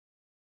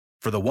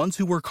For the ones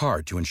who work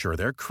hard to ensure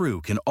their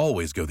crew can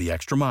always go the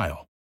extra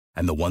mile,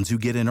 and the ones who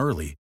get in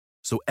early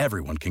so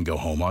everyone can go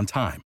home on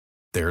time,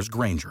 there's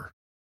Grainger,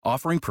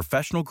 offering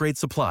professional-grade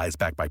supplies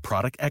backed by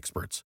product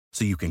experts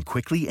so you can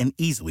quickly and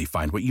easily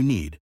find what you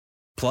need.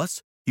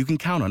 Plus, you can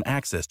count on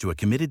access to a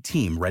committed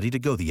team ready to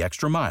go the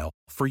extra mile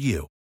for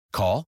you.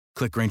 Call,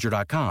 click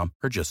Grainger.com,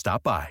 or just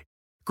stop by.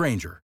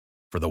 Grainger,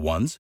 for the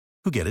ones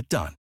who get it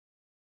done.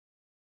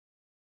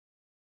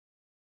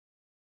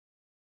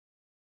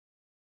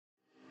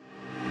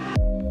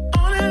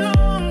 All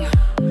along,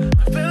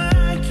 I feel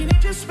like you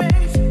need your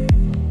space.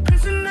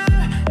 Prisoner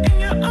in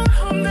your own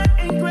home that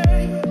ain't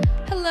great.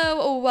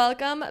 Hello,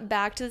 welcome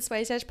back to the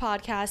Sweaty Stash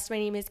podcast. My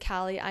name is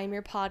Callie. I'm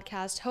your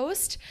podcast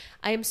host.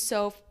 I am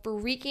so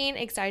freaking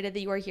excited that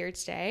you are here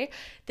today.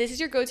 This is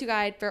your go-to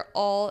guide for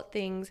all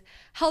things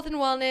health and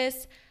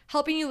wellness,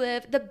 helping you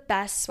live the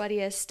best,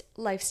 sweatiest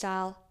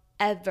lifestyle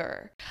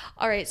ever.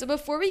 All right, so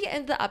before we get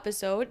into the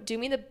episode, do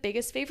me the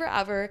biggest favor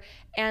ever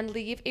and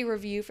leave a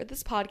review for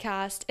this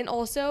podcast, and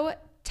also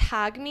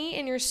tag me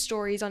in your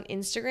stories on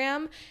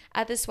Instagram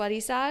at the Sweaty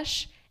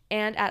Stash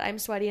and at I'm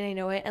Sweaty and I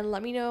Know It, and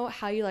let me know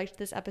how you liked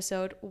this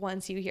episode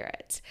once you hear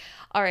it.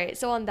 All right,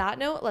 so on that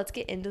note, let's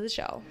get into the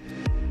show.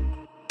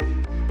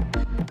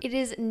 It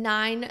is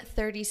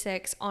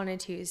 9:36 on a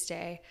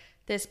Tuesday.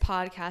 This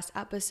podcast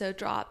episode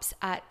drops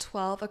at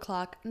 12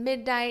 o'clock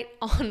midnight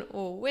on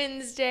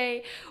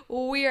Wednesday.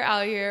 We are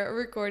out here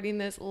recording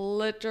this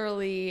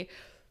literally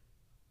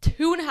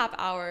 2.5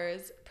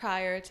 hours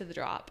prior to the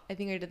drop. I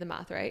think I did the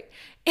math right.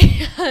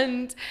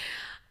 And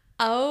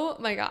oh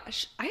my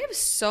gosh, I have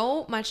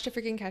so much to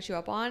freaking catch you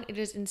up on. It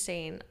is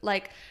insane.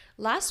 Like,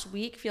 last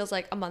week feels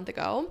like a month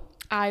ago.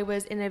 I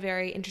was in a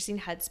very interesting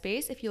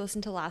headspace. If you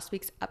listened to last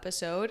week's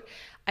episode,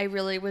 I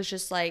really was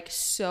just like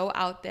so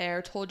out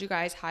there, told you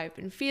guys how I've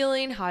been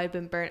feeling, how I've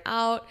been burnt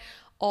out,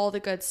 all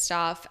the good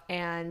stuff.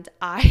 And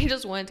I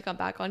just wanted to come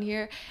back on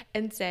here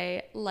and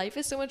say life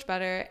is so much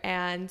better.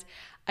 And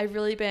I've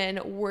really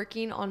been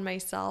working on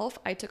myself.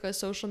 I took a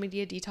social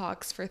media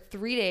detox for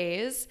 3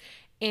 days.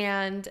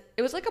 And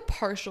it was like a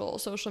partial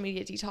social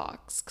media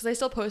detox because I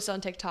still post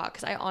on TikTok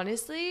because I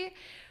honestly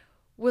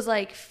was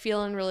like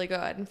feeling really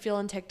good and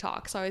feeling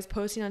TikTok. So I was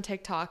posting on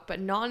TikTok, but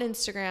not on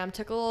Instagram.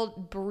 Took a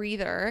little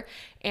breather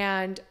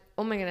and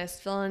oh my goodness,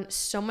 feeling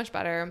so much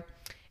better.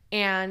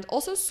 And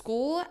also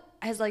school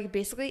has like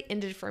basically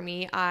ended for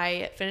me.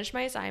 I finished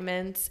my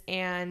assignments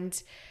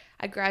and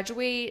I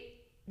graduate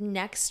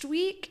next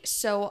week,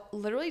 so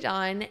literally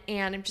done.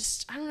 And I'm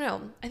just, I don't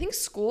know, I think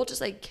school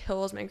just like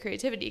kills my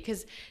creativity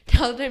because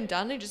now that I'm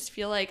done, I just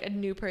feel like a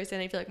new person.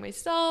 I feel like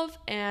myself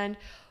and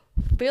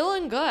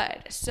feeling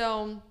good.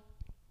 So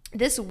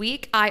this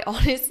week I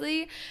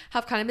honestly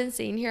have kind of been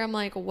sitting here, I'm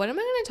like, what am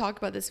I going to talk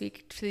about this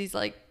week to these,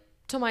 like,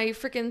 to my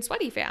freaking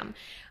sweaty fam?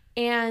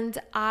 And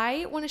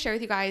I want to share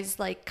with you guys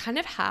like kind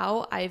of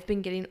how I've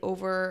been getting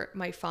over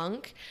my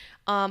funk.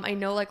 I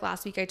know like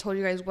last week I told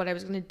you guys what I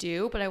was going to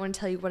do, but I want to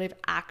tell you what I've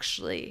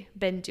actually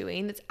been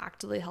doing that's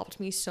actually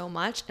helped me so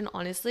much. And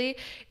honestly,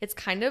 it's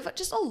kind of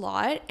just a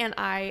lot, and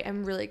I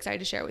am really excited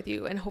to share it with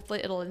you, and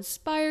hopefully it'll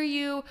inspire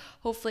you.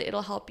 Hopefully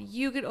it'll help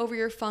you get over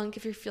your funk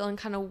if you're feeling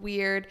kind of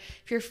weird,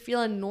 if you're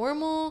feeling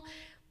normal.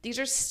 These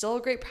are still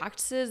great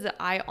practices that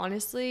I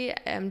honestly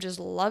am just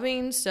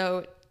loving.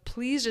 So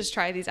please just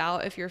try these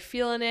out if you're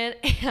feeling it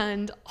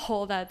and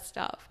all that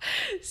stuff.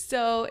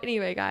 So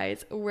anyway,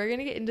 guys, we're going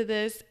to get into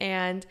this,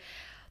 and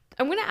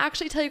I'm going to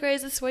actually tell you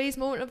guys the sweatiest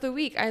moment of the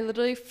week. I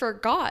literally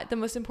forgot the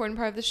most important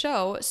part of the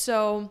show.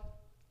 So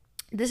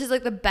this is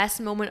like the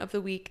best moment of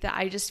the week that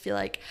I just feel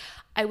like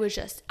I was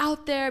just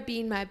out there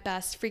being my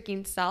best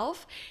freaking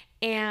self.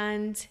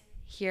 And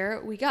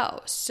here we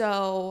go.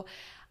 So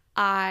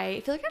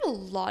I feel like I had a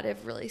lot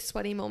of really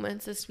sweaty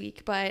moments this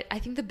week, but I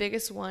think the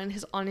biggest one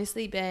has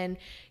honestly been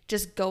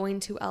just going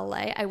to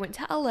LA. I went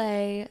to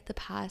LA the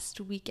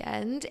past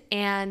weekend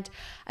and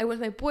I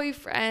went with my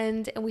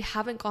boyfriend, and we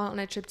haven't gone on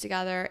a trip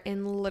together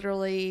in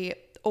literally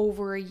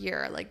over a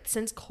year. Like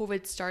since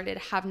COVID started,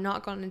 have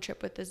not gone on a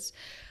trip with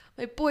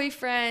my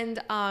boyfriend.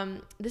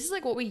 This is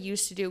like what we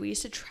used to do. We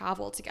used to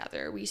travel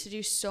together. We used to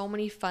do so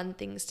many fun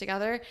things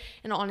together.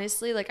 And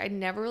honestly, like I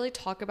never really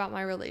talk about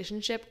my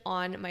relationship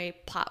on my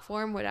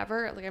platform,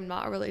 whatever. Like I'm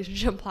not a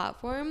relationship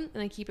platform,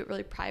 and I keep it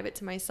really private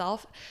to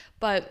myself.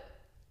 But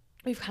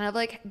we've kind of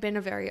like been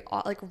a very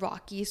like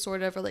rocky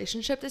sort of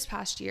relationship this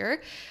past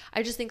year.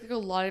 I just think like a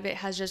lot of it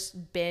has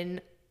just been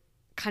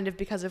kind of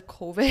because of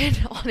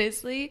COVID,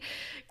 honestly.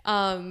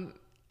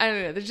 I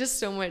don't know. There's just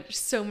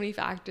so many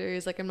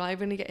factors. Like I'm not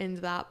even gonna get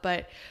into that,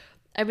 but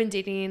I've been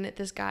dating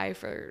this guy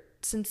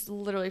since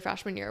literally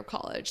freshman year of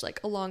college, like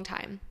a long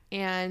time.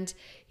 And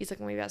he's like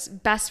my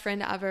best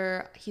friend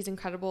ever. He's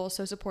incredible,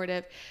 so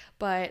supportive.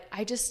 But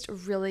I just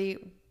really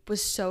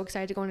was so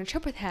excited to go on a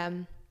trip with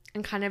him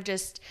and kind of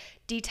just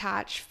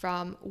detach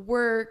from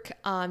work.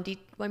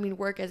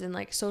 Work as in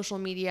like social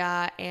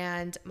media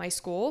and my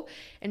school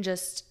and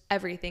just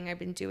everything I've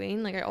been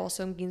doing. Like I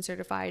also am being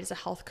certified as a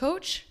health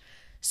coach.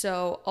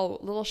 So a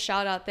little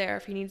shout out there.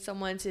 If you need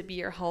someone to be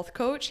your health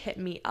coach, hit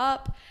me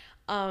up.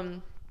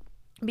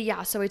 But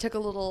yeah, so we took a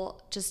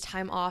little just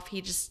time off.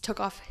 He just took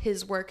off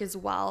his work as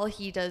well.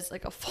 He does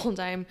like a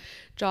full-time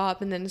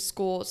job and then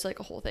school. It's like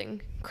a whole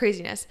thing,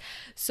 craziness.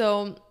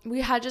 So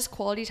we had just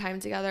quality time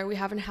together. We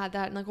haven't had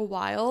that in like a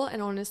while.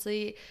 And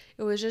honestly,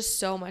 it was just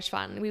so much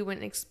fun. We went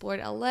and explored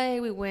LA.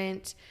 We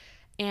went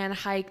and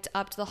hiked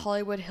up to the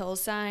Hollywood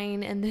Hills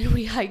sign, and then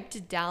we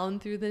hiked down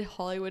through the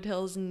Hollywood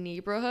Hills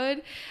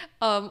neighborhood,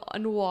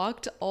 and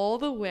walked all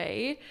the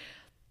way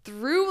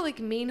through like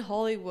main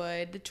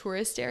Hollywood, the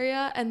tourist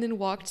area, and then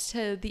walked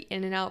to the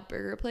In-N-Out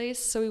burger place.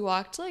 So we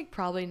walked like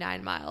probably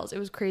 9 miles. It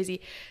was crazy.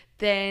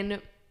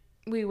 Then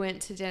we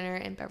went to dinner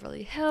in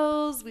Beverly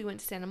Hills. We went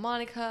to Santa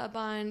Monica a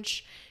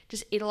bunch,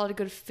 just ate a lot of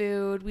good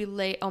food.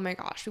 Oh my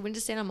gosh, we went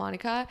to Santa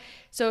Monica.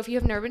 So if you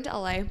have never been to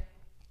LA,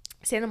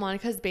 Santa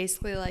Monica is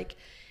basically like,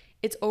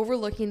 it's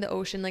overlooking the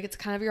ocean. Like, it's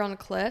kind of, you're on a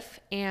cliff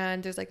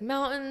and there's like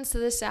mountains to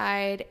the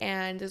side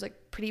and there's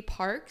like pretty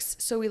parks.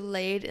 So we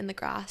laid in the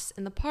grass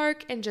in the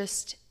park and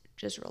just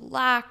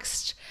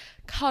relaxed,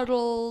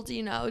 cuddled,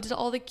 did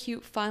all the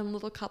cute, fun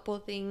little couple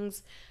of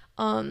things.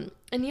 And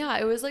yeah,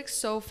 it was like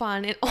so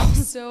fun. And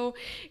also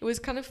it was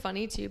kind of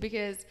funny too,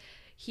 because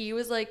he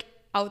was like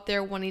out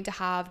there wanting to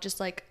have just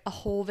like a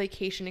whole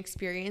vacation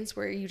experience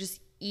where you just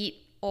eat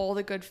all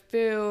the good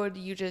food,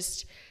 you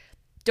just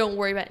don't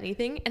worry about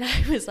anything. And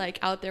I was like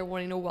out there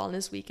wanting a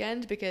wellness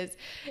weekend, because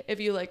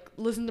if you like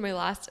listen to my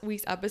last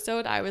week's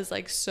episode, I was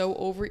like so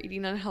over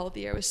eating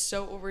unhealthy. I was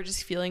so over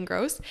just feeling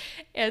gross.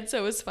 And so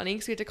it was funny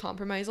because we had to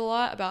compromise a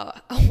lot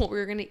about what we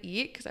were going to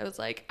eat, because I was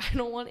like, I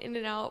don't want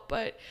In-N-Out,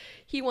 but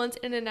he wants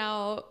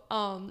In-N-Out.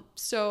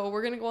 So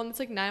we're going to go on this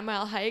like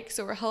 9-mile hike.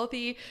 So we're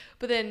healthy,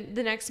 but then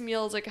the next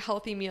meal is like a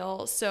healthy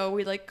meal. So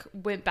we like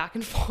went back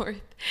and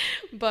forth,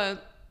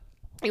 but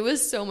it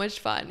was so much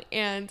fun.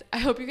 And I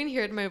hope you can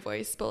hear it in my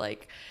voice, but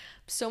like,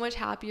 I'm so much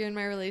happier in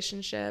my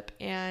relationship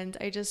and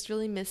I just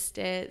really missed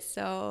it.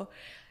 So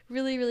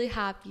really, really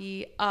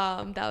happy.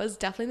 That was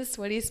definitely the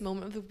sweatiest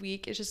moment of the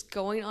week. It's just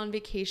going on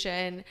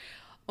vacation.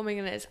 Oh my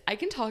goodness. I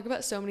can talk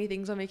about so many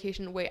things on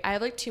vacation. Wait, I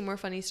have like 2 more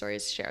funny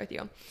stories to share with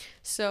you.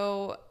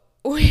 So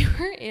we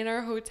were in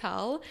our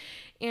hotel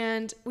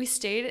and we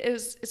stayed,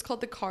 it's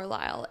called the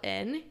Carlisle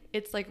Inn.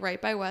 It's like right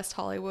by West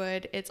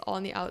Hollywood. It's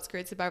on the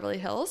outskirts of Beverly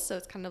Hills. So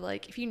it's kind of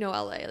like, if you know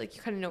LA, like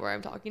you kind of know where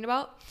I'm talking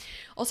about.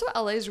 Also,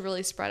 LA is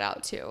really spread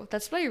out too.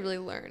 That's what I really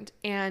learned.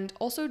 And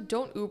also,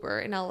 don't Uber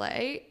in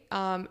LA.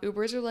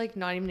 Ubers are like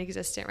not even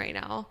existent right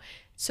now.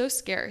 It's so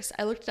scarce.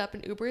 I looked it up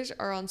and Ubers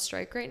are on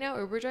strike right now,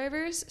 Uber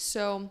drivers.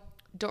 So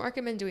don't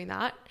recommend doing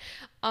that.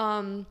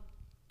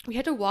 We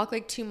had to walk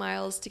like 2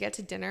 miles to get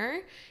to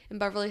dinner in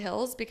Beverly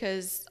Hills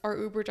because our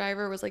Uber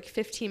driver was like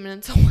 15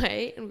 minutes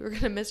away and we were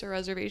going to miss our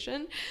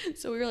reservation.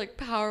 So we were like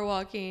power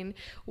walking.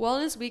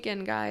 Wellness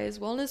weekend, guys.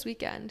 Wellness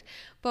weekend.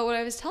 But what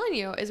I was telling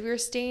you is we were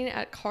staying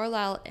at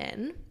Carlisle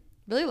Inn.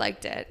 Really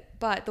liked it,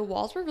 but the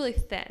walls were really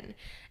thin.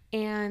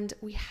 And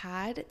we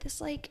had this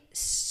like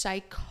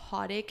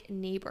psychotic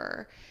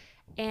neighbor.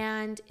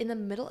 And it's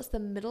the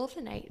middle of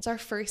the night. It's our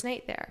first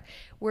night there.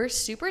 We're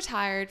super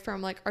tired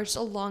from like just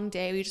a long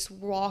day. We just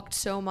walked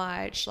so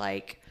much.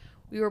 Like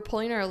we were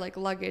pulling our like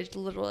luggage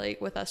literally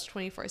with us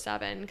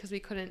 24/7 because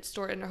we couldn't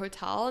store it in our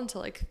hotel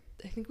until like,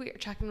 I think we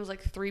check-in was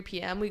like 3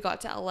 p.m. We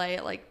got to LA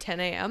at like 10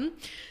 a.m.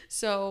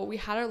 So we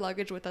had our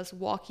luggage with us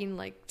walking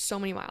like so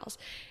many miles.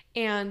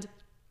 And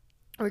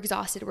we're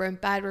exhausted. We're in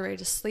bed. We're ready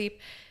to sleep.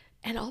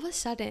 And all of a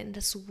sudden,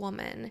 this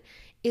woman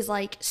is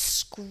like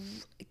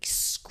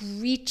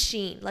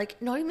screeching,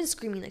 like not even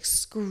screaming, like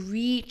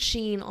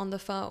screeching on the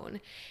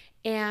phone,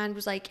 and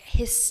was like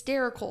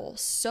hysterical,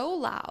 so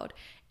loud.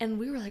 And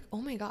we were like,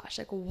 oh my gosh,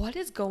 like what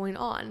is going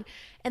on?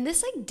 And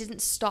this like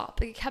didn't stop.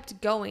 Like it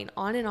kept going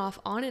on and off,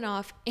 on and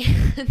off.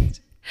 And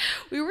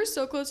we were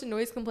so close to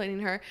noise complaining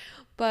her.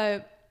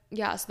 But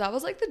yeah, so that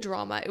was like the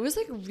drama. It was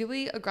like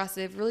really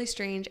aggressive, really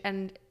strange.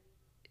 And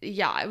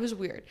yeah, it was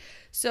weird.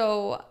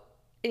 So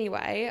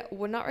anyway,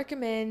 would not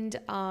recommend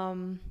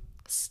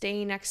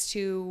staying next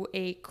to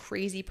a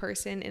crazy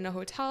person in a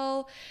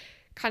hotel.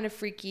 Kind of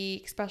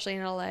freaky, especially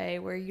in LA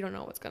where you don't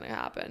know what's going to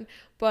happen.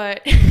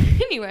 But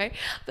anyway,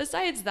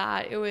 besides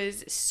that, it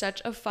was such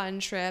a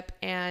fun trip.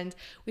 And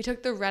we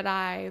took the red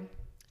eye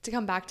to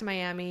come back to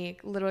Miami.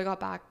 Literally got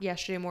back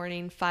yesterday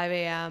morning, 5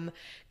 a.m.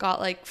 Got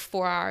like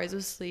 4 hours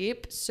of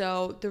sleep.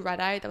 So the red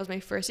eye, that was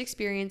my first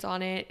experience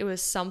on it. It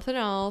was something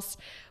else.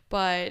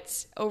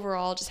 But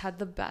overall, just had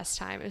the best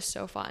time. It was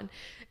so fun.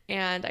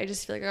 And I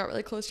just feel like I got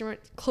really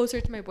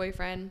closer to my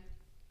boyfriend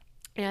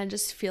and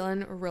just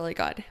feeling really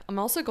good. I'm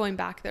also going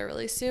back there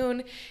really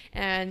soon.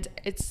 And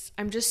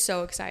I'm just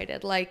so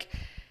excited. Like,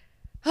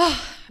 I'm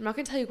not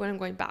going to tell you when I'm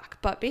going back.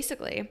 But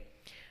basically,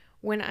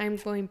 when I'm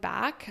going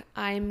back,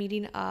 I'm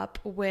meeting up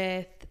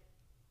with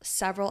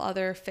several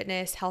other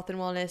fitness, health, and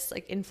wellness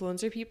like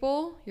influencer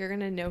people. You're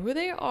going to know who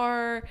they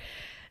are.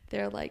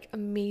 They're like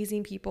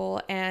amazing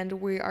people, and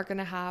we are going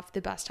to have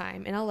the best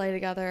time in LA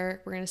together.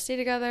 We're going to stay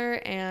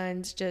together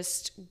and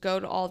just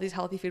go to all these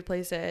healthy food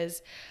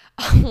places.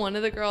 One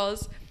of the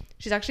girls,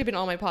 she's actually been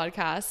on my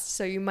podcast,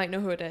 so you might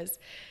know who it is.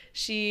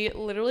 She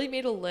literally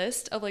made a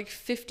list of like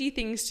 50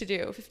 things to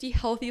do, 50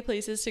 healthy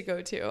places to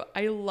go to.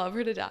 I love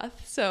her to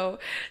death. So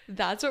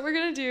that's what we're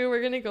going to do. We're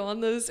going to go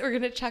on those. We're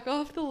going to check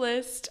off the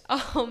list.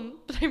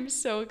 But I'm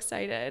so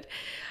excited.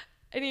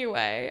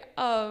 Anyway,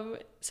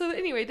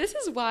 this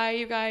is why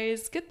you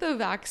guys get the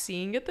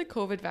vaccine, get the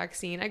COVID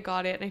vaccine. I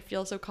got it and I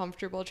feel so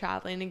comfortable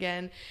traveling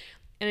again.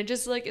 And it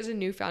just like is a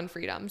newfound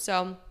freedom.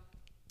 So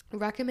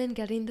recommend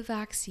getting the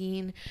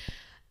vaccine.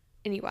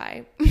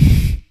 Anyway,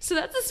 so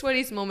that's the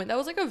sweatiest moment. That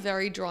was like a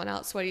very drawn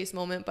out sweatiest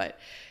moment, but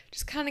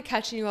just kind of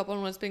catching you up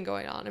on what's been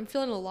going on. I'm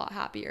feeling a lot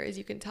happier, as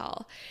you can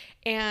tell.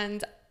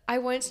 And I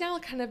want to now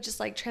kind of just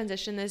like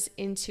transition this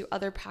into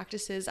other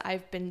practices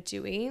I've been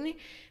doing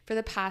for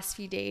the past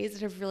few days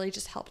that have really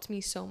just helped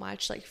me so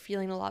much, like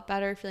feeling a lot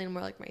better, feeling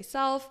more like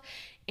myself.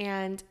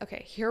 And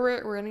okay, here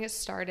we're going to get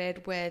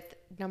started with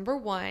number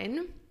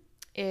one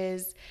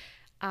is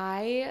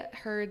I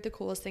heard the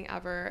coolest thing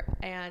ever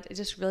and it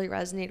just really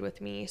resonated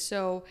with me.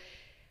 So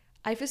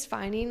I was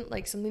finding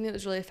like something that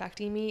was really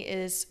affecting me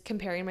is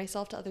comparing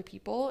myself to other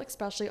people,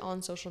 especially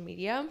on social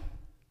media.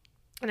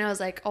 And I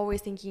was like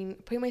always thinking,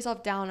 putting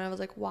myself down. I was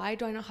like, why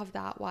do I not have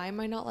that? Why am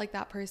I not like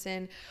that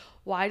person?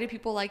 Why do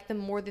people like them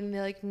more than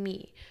they like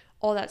me?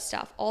 All that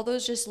stuff, all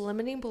those just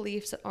limiting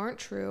beliefs that aren't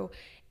true.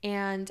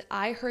 And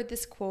I heard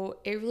this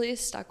quote, it really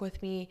stuck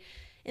with me.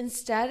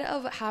 Instead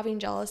of having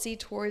jealousy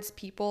towards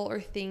people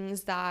or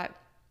things that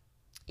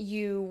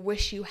you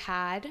wish you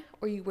had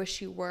or you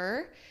wish you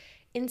were,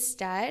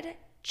 instead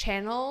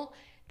channel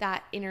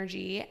that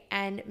energy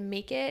and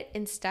make it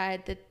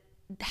instead that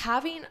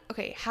having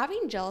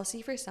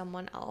jealousy for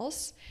someone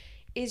else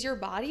is your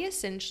body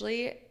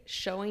essentially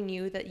showing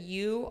you that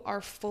you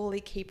are fully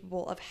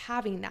capable of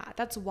having that.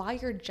 That's why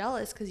you're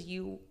jealous, because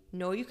you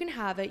know you can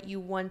have it, you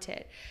want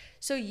it.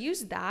 So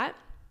use that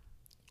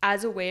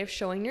as a way of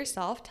showing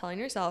yourself, telling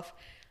yourself,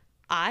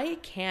 I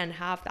can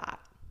have that.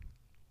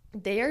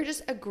 They are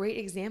just a great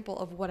example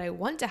of what I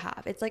want to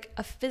have. It's like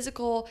a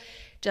physical,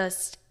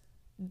 just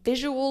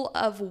visual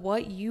of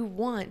what you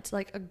want,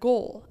 like a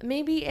goal.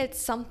 Maybe it's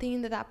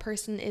something that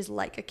person is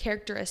like, a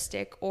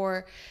characteristic,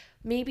 or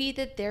maybe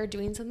that they're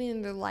doing something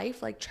in their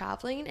life like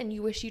traveling and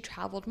you wish you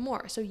traveled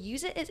more. So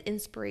use it as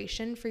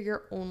inspiration for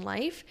your own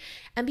life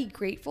and be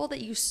grateful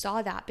that you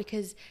saw that,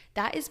 because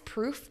that is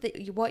proof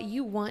that what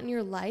you want in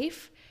your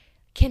life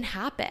can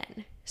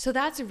happen. So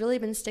that's really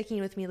been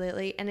sticking with me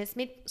lately, and it's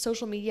made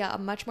social media a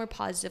much more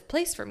positive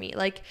place for me.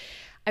 Like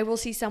I will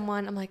see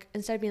someone, I'm like,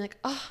 instead of being like,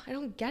 oh, I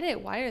don't get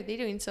it, why are they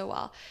doing so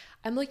well?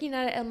 I'm looking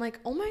at it and I'm like,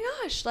 oh my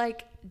gosh,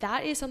 like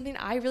that is something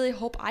I really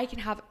hope I can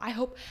have.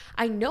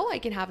 I know I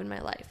can have in my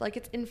life. Like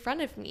it's in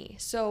front of me.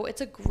 So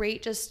it's a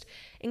great, just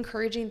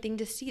encouraging thing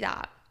to see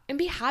that and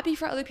be happy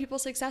for other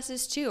people's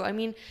successes too. I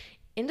mean,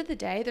 end of the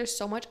day, there's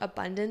so much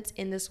abundance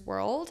in this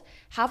world.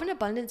 Have an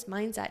abundance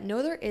mindset.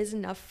 Know there is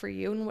enough for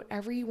you and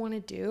whatever you want to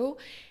do,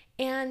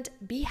 and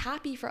be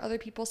happy for other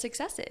people's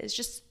successes.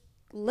 Just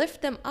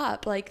lift them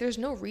up. Like there's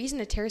no reason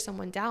to tear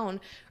someone down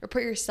or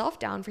put yourself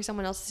down for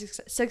someone else's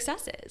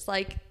successes.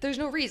 Like there's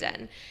no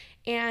reason.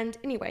 And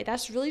anyway,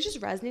 that's really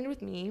just resonated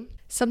with me.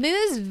 Something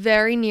that is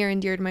very near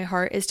and dear to my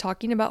heart is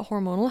talking about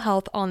hormonal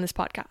health on this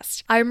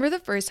podcast. I remember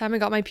the first time I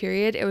got my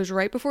period, it was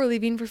right before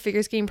leaving for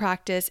figure skating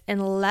practice,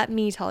 and let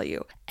me tell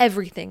you,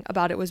 everything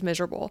about it was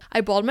miserable.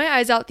 I bawled my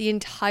eyes out the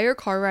entire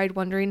car ride,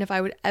 wondering if I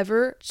would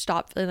ever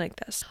stop feeling like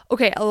this.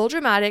 Okay, a little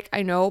dramatic,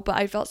 I know, but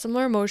I felt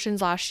similar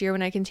emotions last year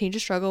when I continued to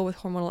struggle with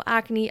hormonal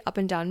acne, up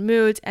and down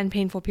moods, and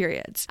painful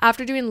periods.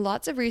 After doing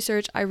lots of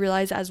research, I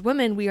realized as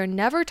women, we are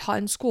never taught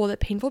in school that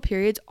painful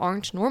periods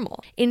aren't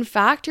normal. In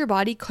fact, your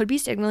body could be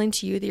signaling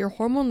to you that your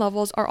hormone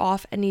levels are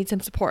off and need some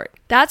support.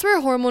 That's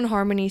where Hormone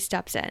Harmony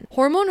steps in.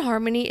 Hormone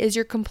Harmony is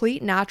your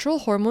complete natural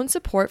hormone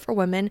support for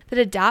women that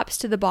adapts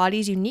to the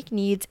body's unique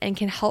needs and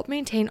can help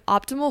maintain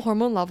optimal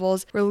hormone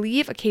levels,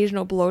 relieve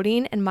occasional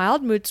bloating and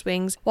mild mood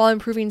swings, while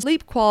improving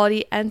sleep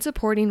quality and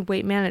supporting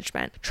weight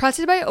management.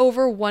 Trusted by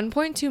over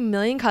 1.2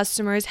 million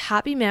customers,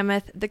 Happy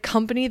Mammoth, the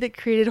company that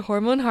created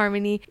Hormone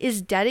Harmony,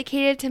 is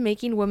dedicated to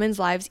making women's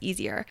lives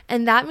easier.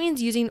 And that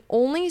means using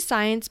only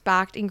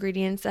science-backed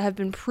ingredients that have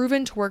been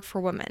proven to work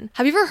for women.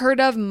 Have you ever heard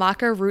of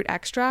maca root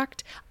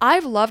extract?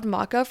 I've loved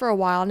maca for a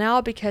while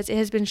now because it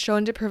has been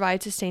shown to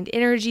provide sustained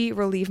energy,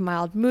 relieve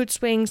mild mood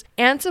swings,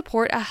 and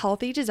support a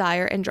healthy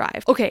desire and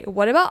drive. Okay,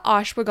 what about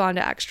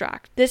ashwagandha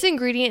extract? This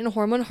ingredient in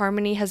Hormone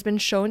Harmony has been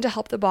shown to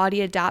help the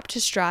body adapt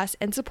to stress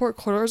and support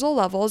cortisol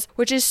levels,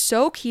 which is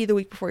so key the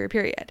week before your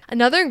period.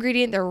 Another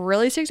ingredient that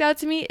really sticks out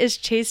to me is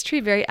chaste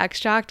tree berry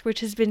extract,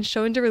 which has been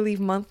shown to relieve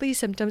monthly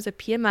symptoms of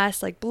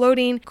PMS like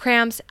bloating,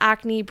 cramps,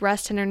 acne,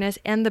 breast tenderness,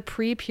 and the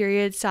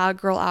pre-period sad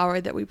girl hour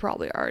that we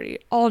probably already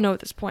all know at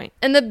this point.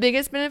 And the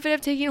biggest benefit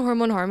of taking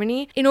Hormone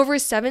Harmony, in over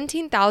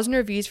 17,000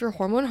 reviews for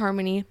Hormone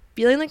Harmony,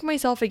 feeling like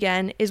myself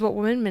again is what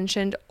women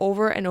mentioned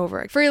over and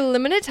over. For a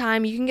limited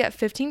time, you can get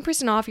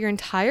 15% off your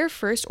entire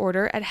first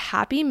order at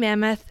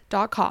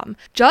happymammoth.com.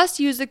 Just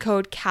use the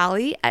code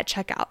Callie at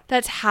checkout.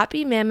 That's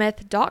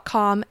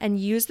happymammoth.com and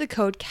use the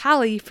code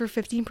Callie for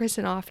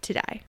 15% off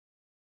today.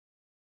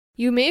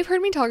 You may have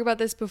heard me talk about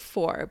this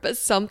before, but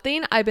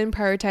something I've been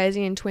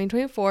prioritizing in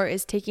 2024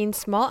 is taking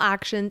small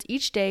actions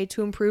each day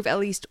to improve at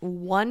least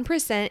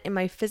 1% in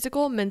my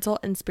physical, mental,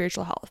 and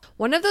spiritual health.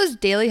 One of those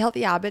daily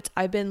healthy habits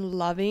I've been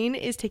loving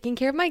is taking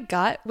care of my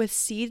gut with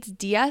Seed's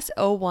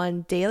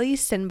DS-01 Daily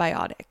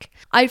Symbiotic.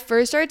 I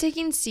first started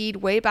taking Seed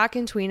way back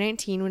in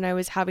 2019 when I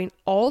was having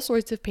all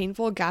sorts of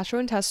painful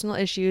gastrointestinal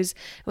issues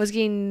and was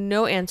getting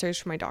no answers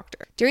from my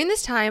doctor. During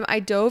this time, I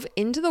dove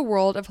into the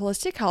world of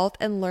holistic health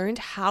and learned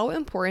how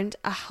important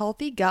a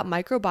healthy gut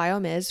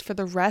microbiome is for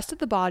the rest of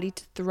the body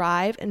to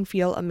thrive and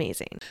feel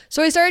amazing.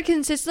 So I started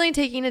consistently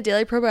taking a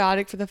daily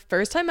probiotic for the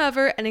first time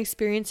ever and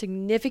experienced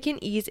significant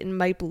ease in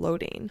my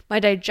bloating. My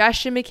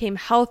digestion became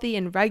healthy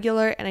and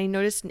regular, and I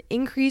noticed an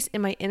increase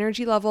in my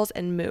energy levels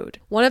and mood.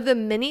 One of the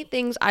many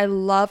things I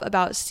love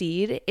about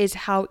Seed is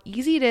how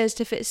easy it is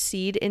to fit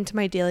Seed into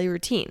my daily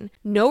routine.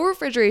 No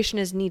refrigeration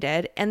is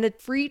needed, and the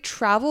free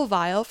travel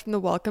vial from the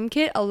welcome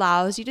kit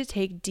allows you to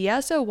take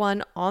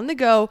DS-01 on the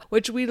go,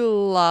 which we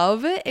love,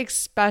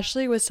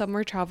 especially with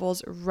summer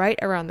travels right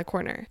around the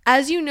corner.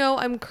 As you know,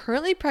 I'm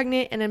currently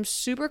pregnant and I'm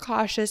super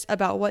cautious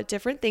about what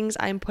different things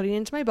I'm putting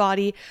into my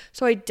body,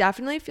 so I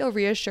definitely feel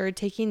reassured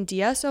taking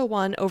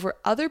DS-01 over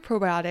other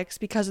probiotics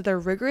because of their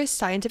rigorous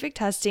scientific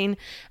testing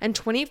and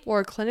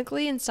 24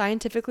 clinically and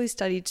scientifically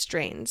studied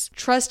strains.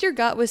 Trust your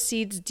gut with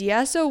Seed's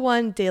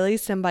DS-01 Daily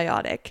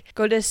Symbiotic.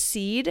 Go to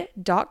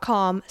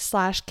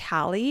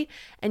seed.com/Callie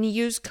and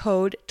use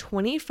code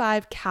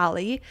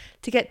 25Callie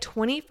to get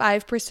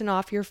 25%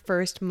 off your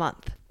first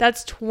month.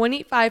 That's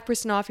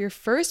 25% off your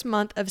first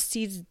month of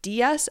Seed's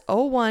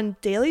DS-01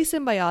 Daily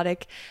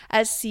Symbiotic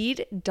at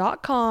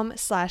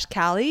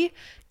seed.com/Callie,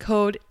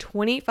 code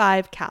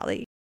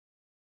 25Callie.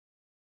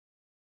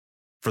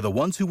 For the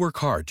ones who work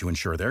hard to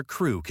ensure their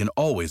crew can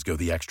always go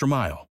the extra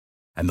mile,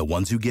 and the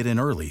ones who get in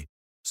early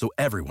so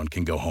everyone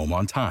can go home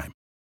on time,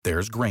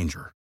 there's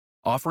Grainger,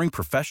 offering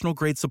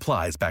professional-grade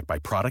supplies backed by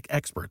product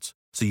experts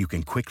so you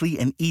can quickly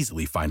and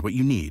easily find what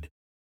you need.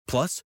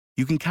 Plus,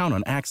 you can count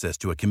on access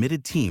to a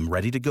committed team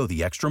ready to go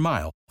the extra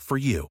mile for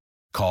you.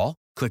 Call,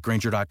 click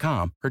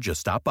Grainger.com, or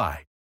just stop by.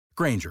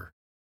 Grainger,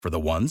 for the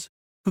ones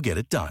who get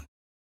it done.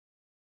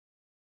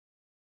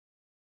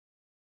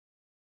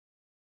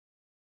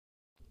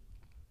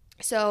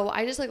 So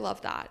I just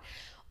love that.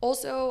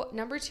 Also,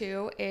 number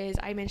 2 is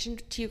I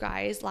mentioned to you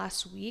guys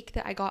last week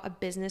that I got a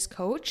business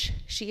coach.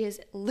 She is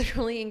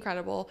literally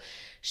incredible.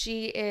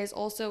 She is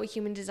also a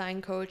human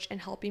design coach and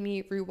helping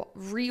me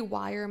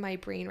rewire my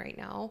brain right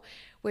now,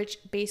 which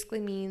basically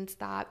means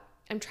that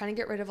I'm trying to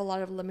get rid of a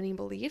lot of limiting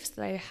beliefs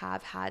that I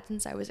have had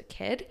since I was a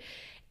kid.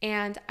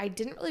 And I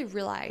didn't really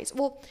realize,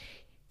 well,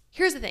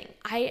 here's the thing.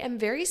 I am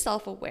very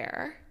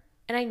self-aware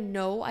and I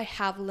know I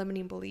have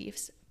limiting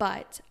beliefs,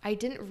 but I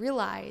didn't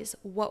realize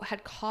what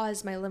had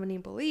caused my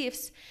limiting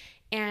beliefs.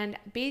 And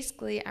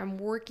basically, I'm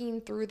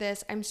working through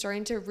this. I'm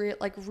starting to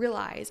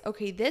realize,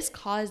 okay, this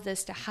caused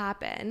this to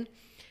happen.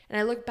 And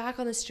I look back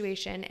on the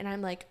situation and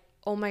I'm like,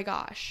 oh my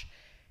gosh,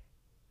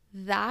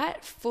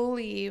 that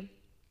fully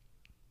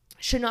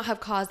should not have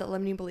caused that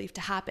limiting belief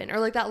to happen.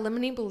 Or like that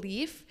limiting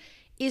belief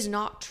is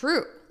not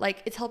true.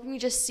 Like, it's helping me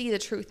just see the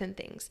truth in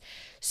things.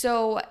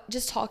 So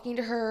just talking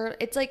to her,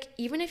 it's like,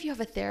 even if you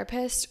have a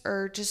therapist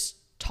or just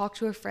talk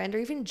to a friend or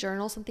even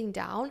journal something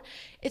down,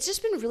 it's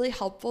just been really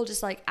helpful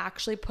just like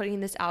actually putting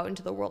this out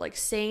into the world, like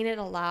saying it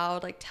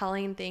aloud, like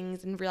telling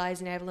things and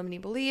realizing I have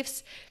limiting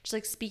beliefs, just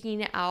like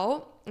speaking it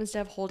out instead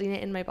of holding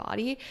it in my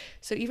body.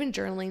 So even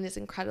journaling is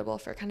incredible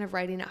for kind of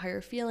writing out how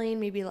you're feeling,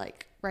 maybe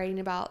like writing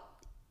about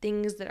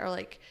things that are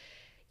like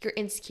your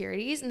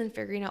insecurities and then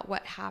figuring out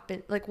what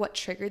happened, like what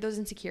triggered those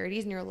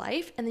insecurities in your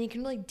life. And then you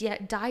can really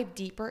dive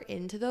deeper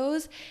into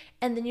those.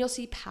 And then you'll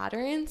see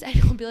patterns and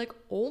you'll be like,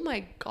 oh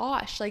my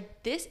gosh,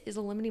 like this is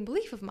a limiting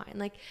belief of mine.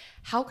 Like,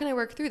 how can I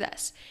work through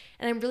this?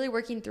 And I'm really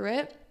working through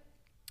it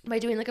by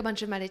doing like a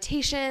bunch of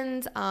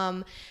meditations.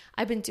 I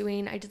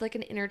did like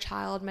an inner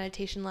child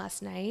meditation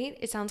last night.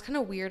 It sounds kind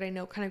of weird, I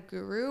know, kind of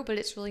guru, but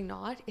it's really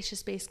not. It's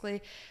just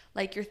basically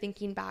like you're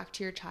thinking back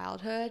to your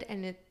childhood,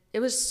 and it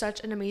was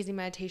such an amazing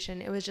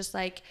meditation. It was just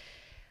like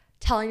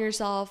telling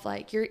yourself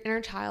like your inner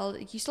child,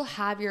 like you still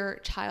have your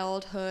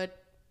childhood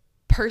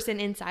person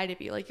inside of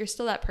you. Like you're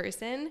still that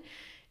person.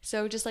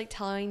 So just like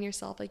telling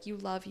yourself like you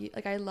love you,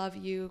 like I love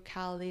you,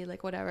 Callie,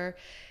 like whatever.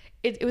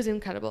 It was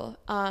incredible.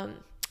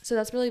 So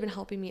that's really been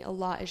helping me a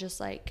lot, is just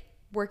like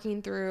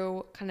working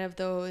through kind of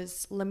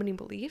those limiting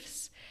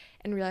beliefs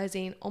and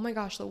realizing, oh my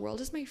gosh, the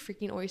world is my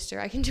freaking oyster.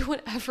 I can do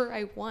whatever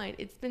I want.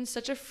 It's been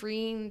such a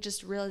freeing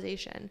just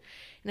realization.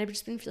 And I've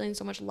just been feeling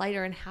so much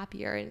lighter and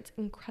happier, and it's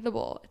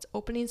incredible. It's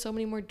opening so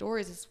many more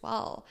doors as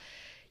well.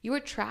 You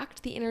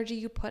attract the energy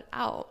you put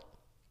out.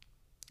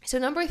 So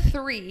number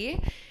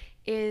 3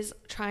 is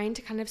trying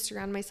to kind of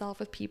surround myself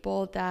with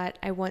people that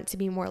I want to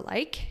be more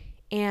like.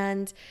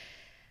 And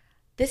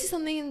this is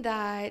something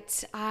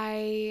that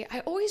I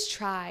always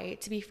try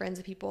to be friends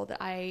with people that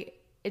I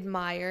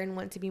admire and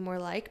want to be more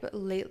like, but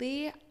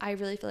lately I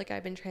really feel like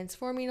I've been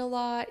transforming a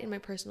lot in my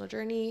personal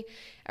journey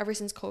ever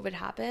since COVID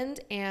happened,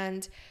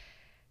 and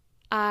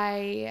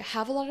I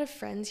have a lot of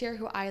friends here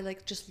who I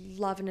like just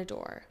love and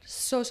adore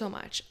so, so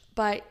much.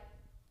 But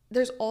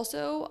there's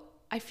also,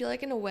 I feel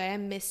like in a way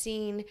I'm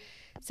missing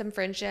some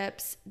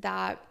friendships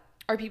that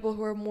are people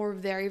who are more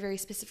very, very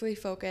specifically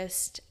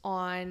focused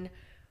on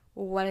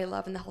what I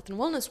love in the health and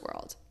wellness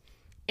world,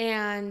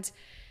 and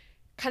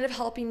kind of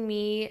helping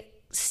me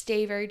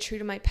stay very true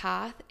to my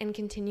path and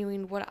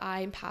continuing what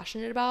I'm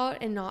passionate about,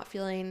 and not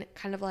feeling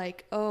kind of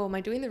like, oh, am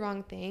I doing the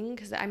wrong thing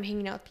because I'm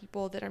hanging out with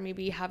people that are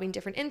maybe having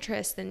different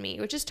interests than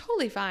me, which is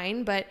totally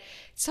fine, but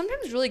it's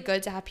sometimes really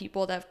good to have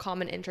people that have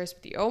common interests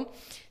with you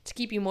to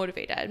keep you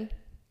motivated.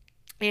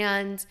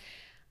 And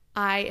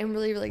I am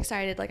really, really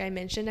excited. Like I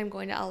mentioned, I'm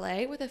going to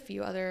LA with a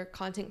few other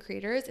content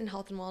creators in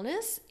health and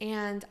wellness,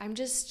 and I'm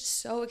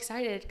just so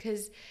excited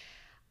because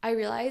I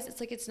realize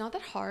it's not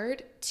that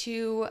hard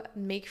to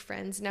make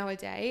friends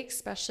nowadays,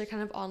 especially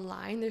kind of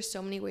online. There's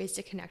so many ways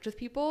to connect with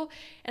people.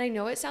 And I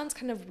know it sounds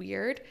kind of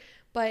weird,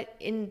 but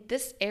in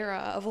this era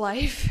of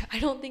life, I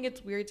don't think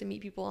it's weird to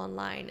meet people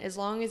online, as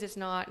long as it's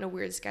not in a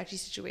weird, sketchy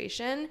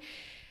situation.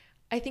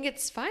 I think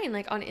it's fine.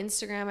 Like on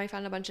Instagram, I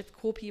found a bunch of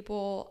cool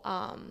people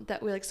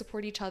that we like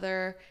support each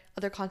other,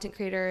 other content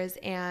creators,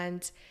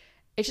 and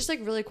it's just like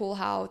really cool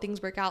how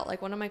things work out.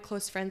 Like one of my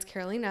close friends,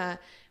 Carolina,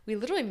 we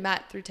literally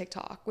met through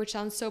TikTok, which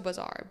sounds so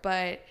bizarre,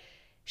 but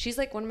she's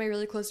like one of my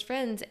really close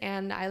friends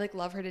and I like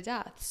love her to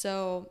death.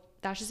 So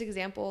that's just an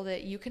example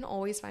that you can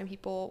always find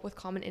people with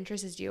common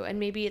interests as you. And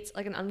maybe it's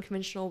like an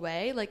unconventional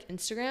way, like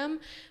Instagram,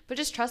 but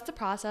just trust the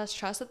process,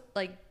 trust that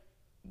like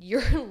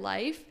your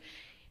life,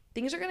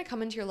 things are going to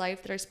come into your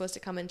life that are supposed to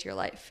come into your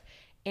life.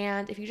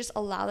 And if you just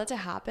allow that to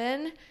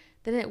happen,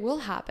 then it will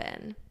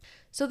happen.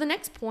 So the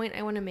next point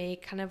I want to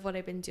make, kind of what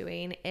I've been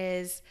doing,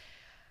 is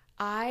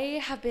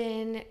I have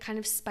been kind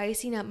of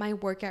spicing up my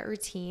workout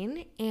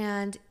routine.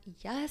 And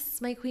yes,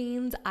 my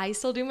queens, I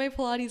still do my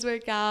Pilates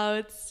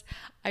workouts.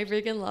 I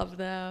freaking love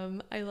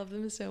them. I love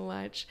them so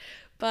much.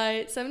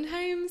 But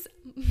sometimes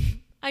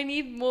I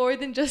need more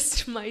than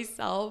just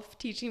myself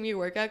teaching me a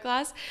workout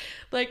class.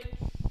 Like,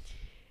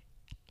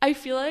 I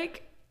feel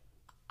like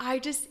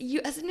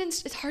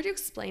it's hard to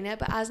explain it,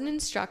 but as an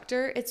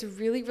instructor, it's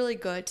really, really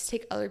good to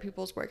take other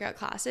people's workout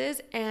classes.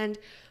 And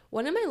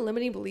one of my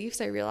limiting beliefs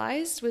I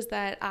realized was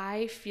that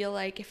I feel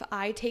like if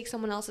I take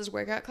someone else's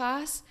workout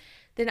class,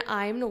 then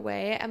I'm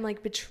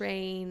like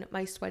betraying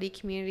my sweaty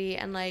community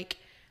and like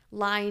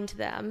lying to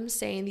them,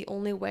 saying the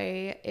only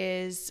way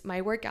is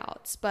my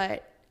workouts.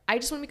 But I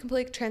just want to be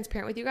completely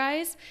transparent with you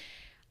guys.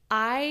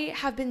 I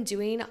have been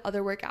doing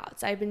other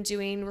workouts. I've been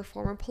doing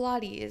Reformer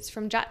Pilates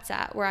from Jet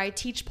Set, where I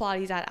teach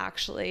Pilates at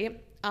actually.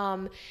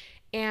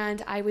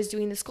 And I was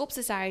doing the Sculpt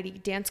Society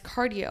dance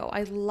cardio.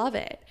 I love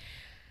it.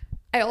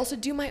 I also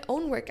do my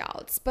own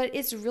workouts, but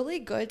it's really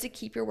good to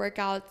keep your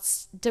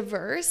workouts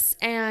diverse.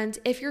 And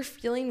if you're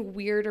feeling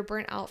weird or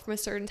burnt out from a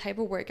certain type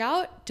of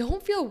workout,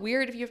 don't feel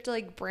weird if you have to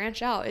like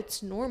branch out.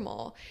 It's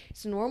normal.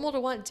 It's normal to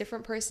want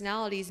different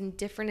personalities and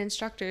different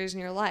instructors in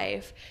your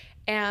life.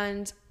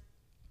 And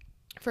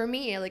for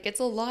me, like it's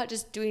a lot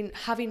just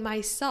having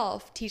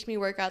myself teach me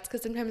workouts,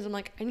 because sometimes I'm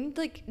like, I need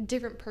like a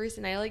different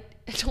person. I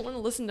don't want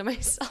to listen to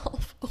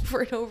myself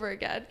over and over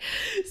again.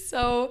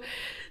 So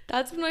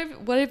that's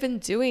what I've been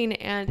doing,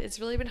 and it's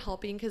really been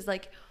helping, because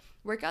like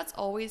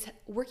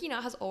working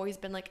out has always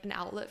been like an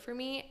outlet for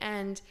me.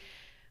 And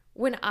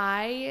when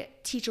I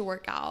teach a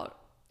workout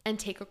and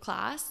take a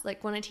class,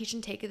 like when I teach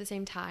and take at the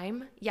same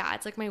time, yeah,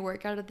 it's like my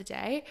workout of the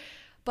day.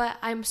 But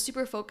I'm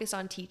super focused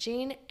on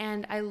teaching,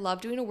 and I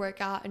love doing a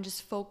workout and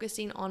just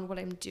focusing on what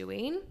I'm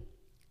doing.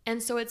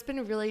 And so it's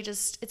been really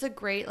it's a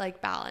great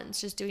like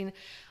balance, just doing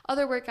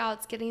other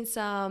workouts, getting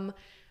some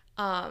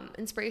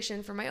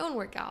inspiration for my own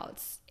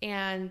workouts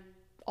and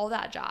all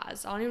that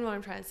jazz. I don't even know what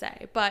I'm trying to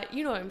say, but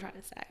you know what I'm trying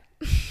to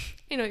say.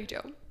 I know you do.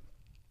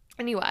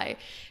 Anyway,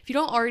 if you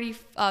don't already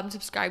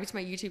subscribe to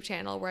my YouTube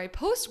channel where I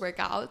post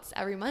workouts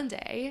every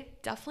Monday,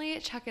 definitely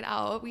check it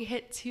out. We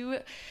hit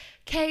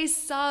 2K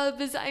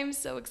subs. I'm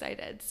so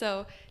excited.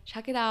 So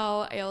check it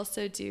out. I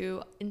also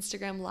do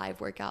Instagram live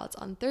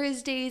workouts on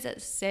Thursdays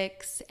at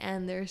 6,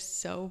 and they're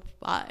so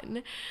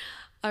fun.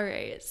 All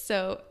right.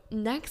 So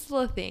next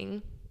little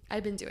thing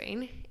I've been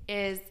doing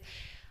is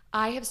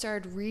I have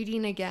started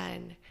reading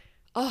again.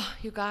 Oh,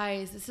 you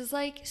guys, this is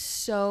like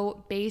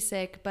so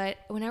basic, but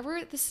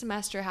whenever the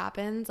semester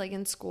happens, like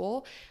in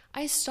school,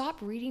 I stop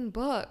reading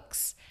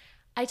books.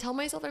 I tell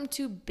myself I'm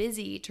too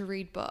busy to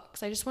read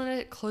books. I just want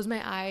to close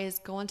my eyes,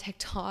 go on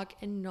TikTok,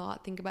 and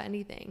not think about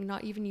anything,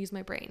 not even use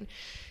my brain.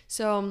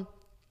 So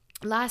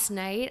last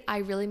night, I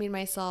really made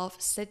myself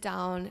sit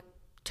down,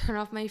 turn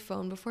off my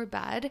phone before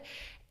bed,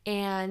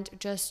 and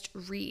just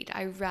read.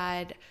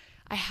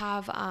 I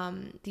have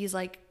these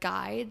like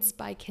guides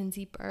by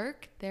Kinsey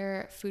Burke.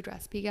 They're food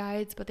recipe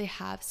guides, but they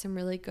have some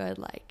really good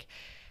like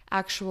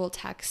actual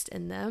text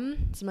in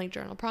them, some like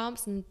journal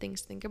prompts and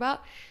things to think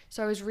about.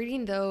 So I was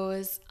reading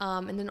those,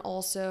 and then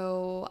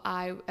also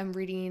I am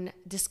reading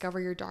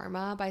Discover Your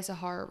Dharma by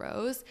Sahara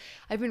Rose.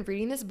 I've been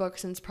reading this book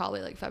since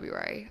probably like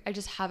February. I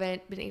just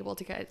haven't been able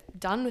to get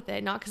done with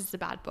it, not because it's a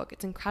bad book,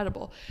 it's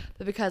incredible,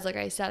 but because like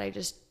I said, I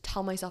just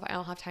tell myself I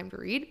don't have time to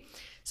read.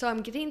 So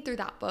I'm getting through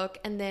that book,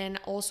 and then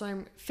also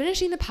I'm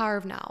finishing The Power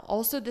of Now.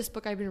 Also, this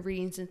book I've been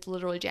reading since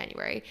literally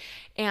January,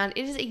 and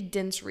it is a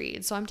dense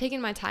read, so I'm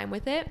taking my time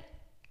with it,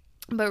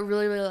 but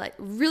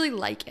really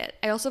like it.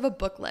 I also have a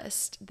book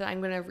list that I'm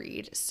gonna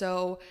read,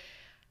 so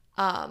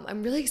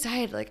I'm really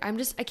excited. Like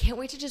I can't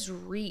wait to just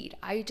read.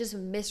 I just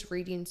miss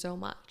reading so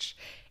much,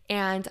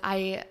 and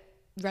I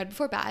read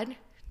before bed,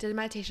 did a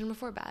meditation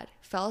before bed,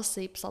 fell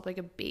asleep, slept like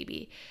a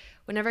baby.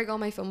 Whenever I go on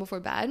my phone before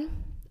bed,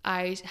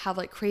 I have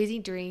like crazy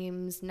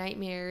dreams,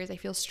 nightmares. I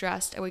feel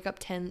stressed. I wake up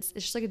tense.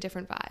 It's just like a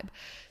different vibe.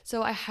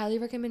 So I highly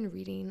recommend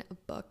reading a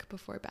book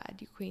before bed,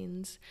 you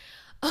queens.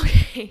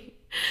 Okay.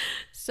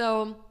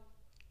 So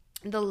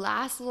the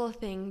last little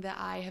thing that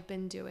I have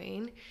been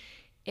doing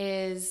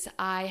is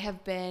I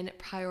have been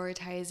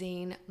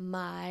prioritizing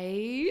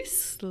my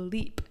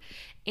sleep.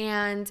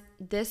 And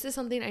this is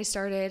something I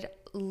started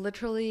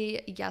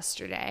literally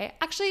yesterday.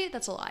 Actually,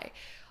 that's a lie.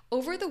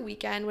 Over the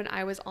weekend when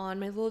I was on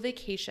my little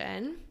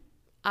vacation,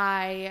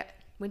 I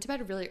went to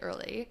bed really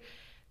early,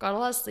 got a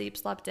lot of sleep,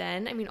 slept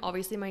in. I mean,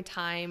 obviously my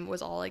time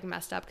was all like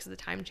messed up because of the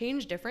time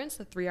change difference,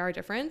 the 3-hour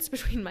difference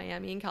between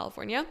Miami and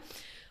California.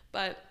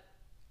 But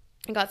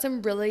I got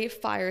some really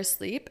fire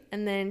sleep.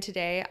 And then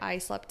today I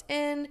slept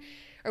in,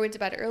 or went to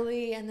bed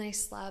early, and then I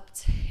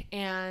slept.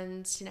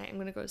 And tonight I'm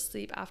going to go to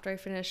sleep after I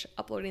finish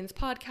uploading this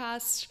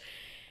podcast.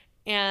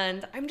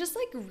 And I'm just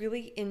like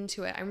really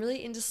into it. I'm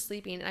really into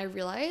sleeping. And I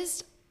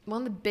realized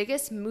one of the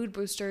biggest mood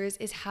boosters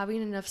is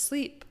having enough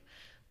sleep.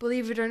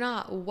 Believe it or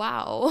not,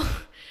 wow.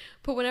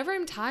 But whenever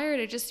I'm tired,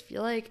 I just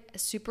feel like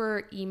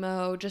super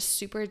emo, just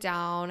super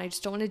down. I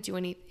just don't want to do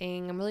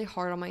anything. I'm really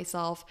hard on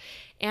myself.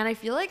 And I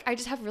feel like I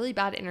just have really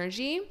bad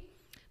energy.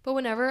 But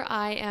whenever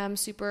I am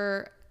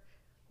super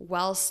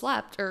well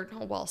slept, or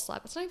not well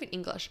slept, it's not even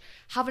English,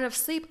 have enough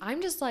sleep,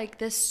 I'm just like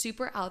this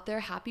super out there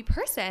happy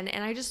person.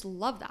 And I just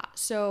love that.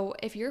 So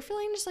if you're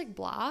feeling just like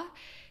blah,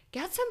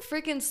 get some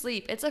freaking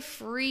sleep. It's a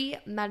free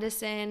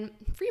medicine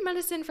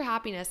for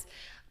happiness.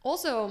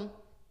 Also,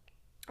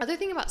 other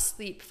thing about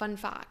sleep, fun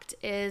fact,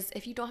 is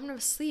if you don't have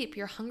enough sleep,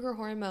 your hunger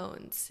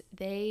hormones,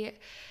 they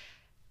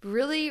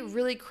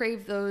really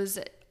crave those,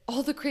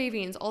 all the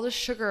cravings, all the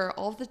sugar,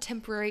 all the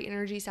temporary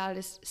energy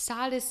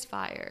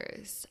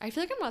satisfiers. I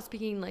feel like I'm not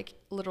speaking like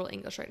literal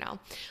English right now,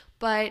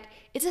 but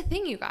it's a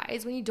thing, you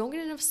guys. When you don't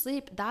get enough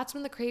sleep, that's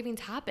when the cravings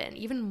happen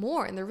even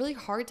more, and they're really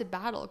hard to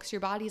battle because your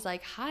body's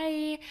like,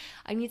 hi,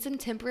 I need some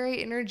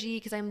temporary energy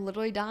because I'm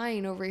literally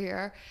dying over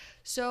here.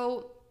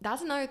 So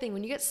that's another thing.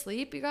 When you get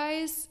sleep, you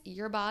guys,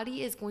 your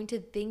body is going to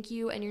thank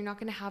you, and you're not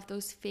going to have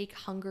those fake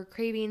hunger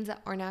cravings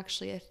that aren't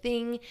actually a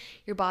thing.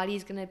 Your body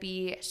is going to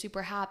be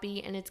super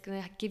happy, and it's going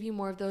to give you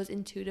more of those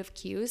intuitive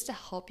cues to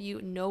help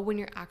you know when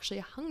you're actually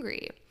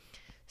hungry.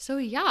 So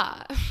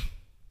yeah.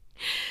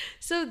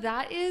 So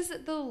that is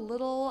the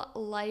little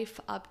life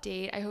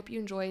update. I hope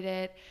you enjoyed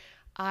it.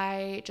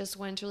 I just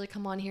wanted to really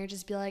come on here,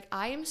 just be like,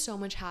 I am so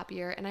much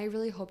happier, and I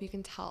really hope you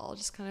can tell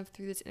just kind of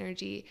through this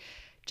energy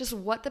just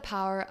what the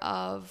power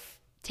of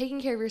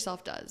taking care of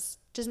yourself does.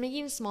 Just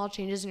making small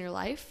changes in your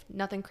life,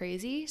 nothing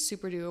crazy,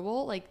 super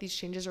doable. Like these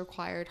changes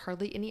required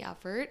hardly any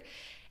effort,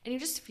 and you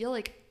just feel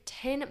like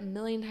 10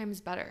 million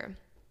times better.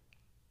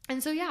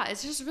 And so yeah,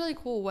 it's just really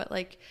cool what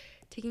like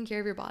taking care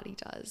of your body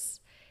does.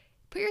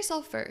 Put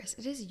yourself first.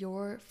 It is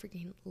your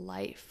freaking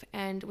life.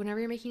 And whenever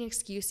you're making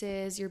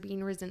excuses, you're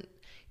trying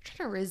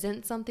to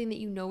resent something that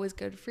you know is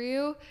good for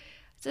you,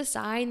 it's a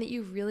sign that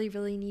you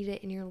really need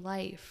it in your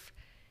life.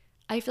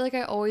 I feel like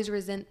I always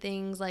resent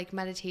things like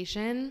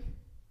meditation.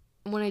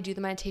 When I do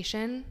the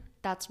meditation,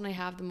 that's when I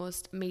have the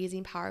most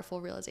amazing, powerful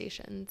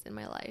realizations in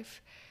my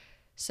life.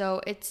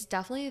 So it's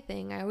definitely a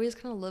thing. I always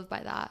kind of live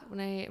by that.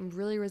 When I am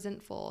really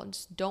resentful and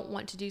just don't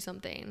want to do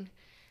something,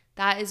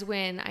 that is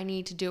when I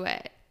need to do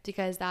it,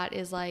 because that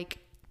is like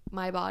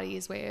my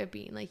body's way of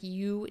being like,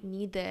 you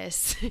need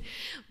this,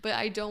 but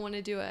I don't want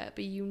to do it,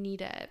 but you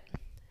need it.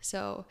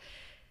 So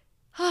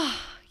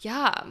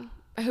yeah.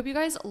 I hope you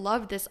guys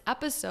loved this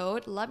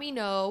episode. Let me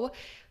know.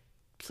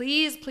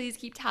 Please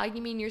keep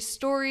tagging me in your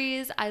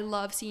stories. I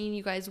love seeing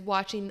you guys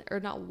listening to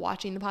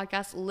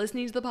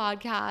the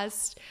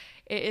podcast.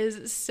 It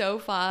is so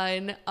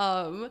fun.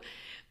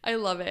 I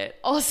love it.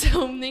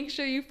 Also, make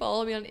sure you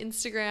follow me on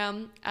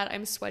Instagram at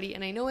I'm Sweaty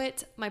and I Know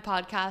It. My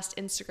podcast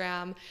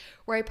Instagram,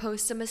 where I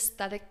post some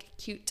aesthetic,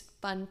 cute,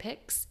 fun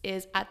pics,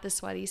 is at The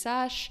Sweaty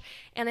Sesh.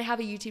 And I have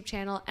a YouTube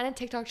channel and a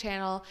TikTok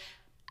channel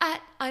at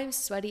I'm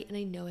Sweaty and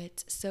I Know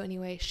It. So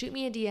anyway, shoot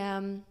me a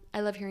DM. I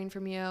love hearing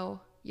from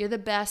you. You're the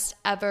best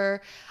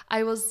ever.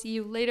 I will see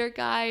you later,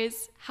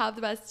 guys. Have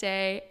the best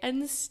day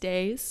and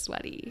stay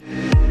sweaty.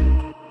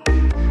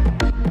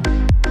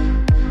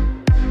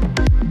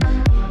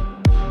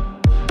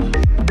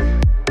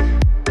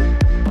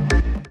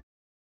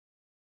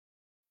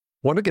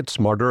 Want to get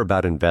smarter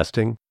about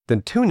investing?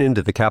 Then tune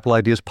into the Capital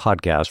Ideas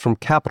podcast from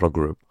Capital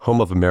Group, home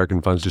of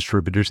American Funds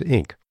Distributors,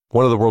 Inc.,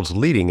 one of the world's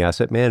leading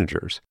asset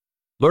managers.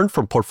 Learn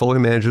from portfolio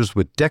managers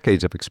with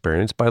decades of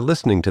experience by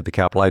listening to the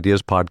Capital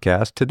Ideas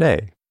podcast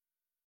today.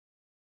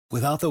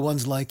 Without the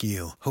ones like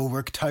you, who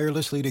work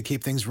tirelessly to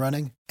keep things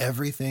running,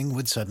 everything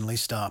would suddenly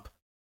stop.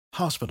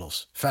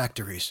 Hospitals,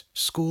 factories,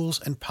 schools,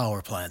 and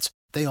power plants,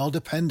 they all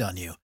depend on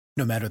you.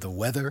 No matter the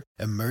weather,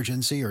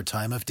 emergency, or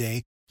time of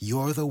day,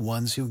 you're the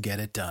ones who get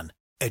it done.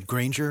 At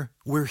Grainger,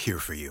 we're here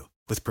for you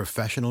with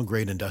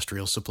professional-grade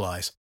industrial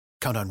supplies.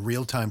 Count on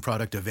real-time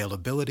product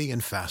availability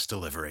and fast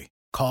delivery.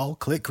 Call,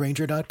 click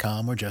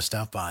Grainger.com, or just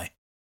stop by.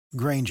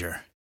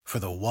 Grainger, for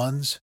the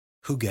ones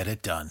who get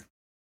it done.